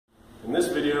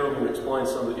this video, I'm going to explain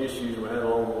some of the issues we had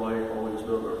along the way while we was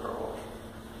building our car wash.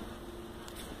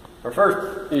 Our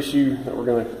first issue that we're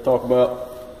going to talk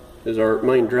about is our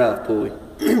main drive pulley.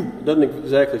 It doesn't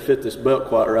exactly fit this belt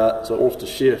quite right, so it wants to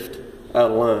shift out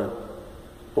of line.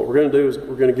 What we're going to do is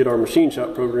we're going to get our machine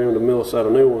shop program to mill us out a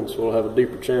new one, so we'll have a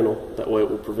deeper channel. That way it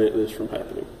will prevent this from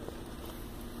happening.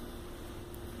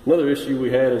 Another issue we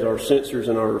had is our sensors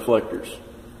and our reflectors.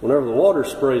 Whenever the water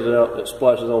sprays out, it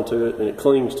splashes onto it and it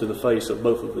clings to the face of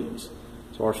both of these.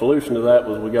 So our solution to that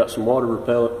was we got some water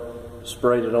repellent,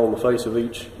 sprayed it on the face of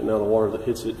each, and now the water that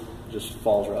hits it just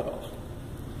falls right off.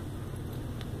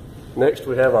 Next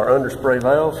we have our underspray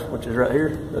valve, which is right here.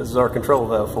 This is our control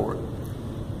valve for it.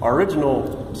 Our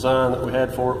original design that we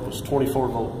had for it was 24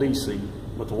 volt DC,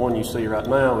 but the one you see right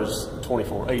now is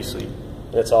 24 AC.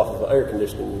 That's off of the air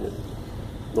conditioning unit.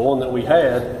 The one that we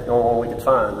had, the only one we could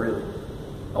find really,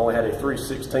 only had a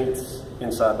 3/16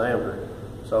 inside diameter,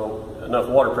 so enough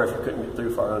water pressure couldn't get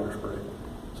through for our underspray.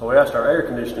 So we asked our air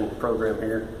conditioning program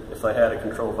here if they had a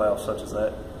control valve such as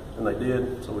that, and they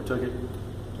did, so we took it,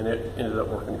 and it ended up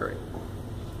working great.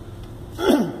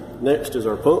 Next is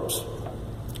our pumps.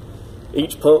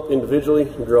 Each pump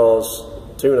individually draws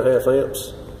 2.5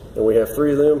 amps, and we have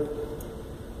 3 of them,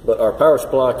 but our power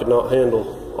supply could not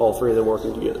handle all 3 of them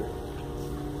working together.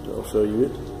 I'll show you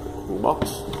it in the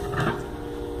box.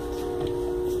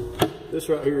 This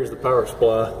right here is the power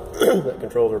supply that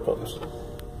controls our pumps.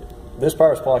 This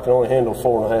power supply can only handle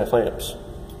 4.5 amps.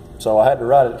 So I had to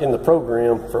write it in the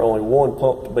program for only 1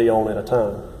 pump to be on at a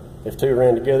time. If 2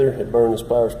 ran together, it'd burn this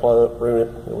power supply up, ruin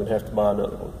it, and we'd have to buy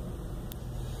another one.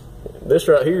 This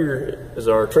right here is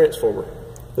our transformer.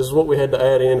 This is what we had to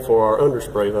add in for our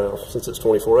underspray valve since it's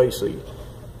 24 AC.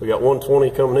 We got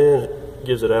 120 coming in, it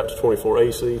gives it out to 24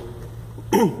 AC.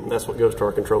 That's what goes to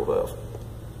our control valve.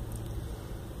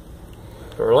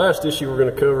 Our last issue we're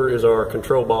going to cover is our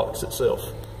control box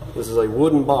itself. This is a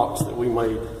wooden box that we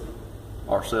made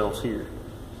ourselves here.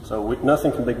 So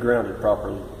nothing can be grounded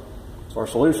properly. So our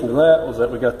solution to that was that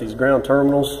we got these ground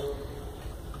terminals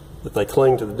that they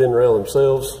cling to the DIN rail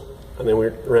themselves, and then we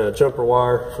ran a jumper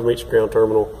wire from each ground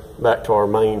terminal back to our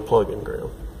main plug-in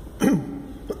ground.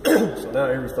 So now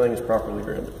everything is properly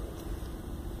grounded.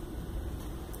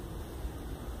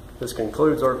 This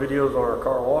concludes our videos on our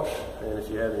car wash, and if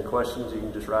you have any questions, you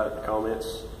can just write it in the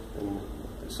comments, and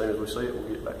as soon as we see it, we'll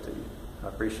get back to you. I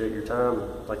appreciate your time,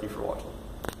 and thank you for watching.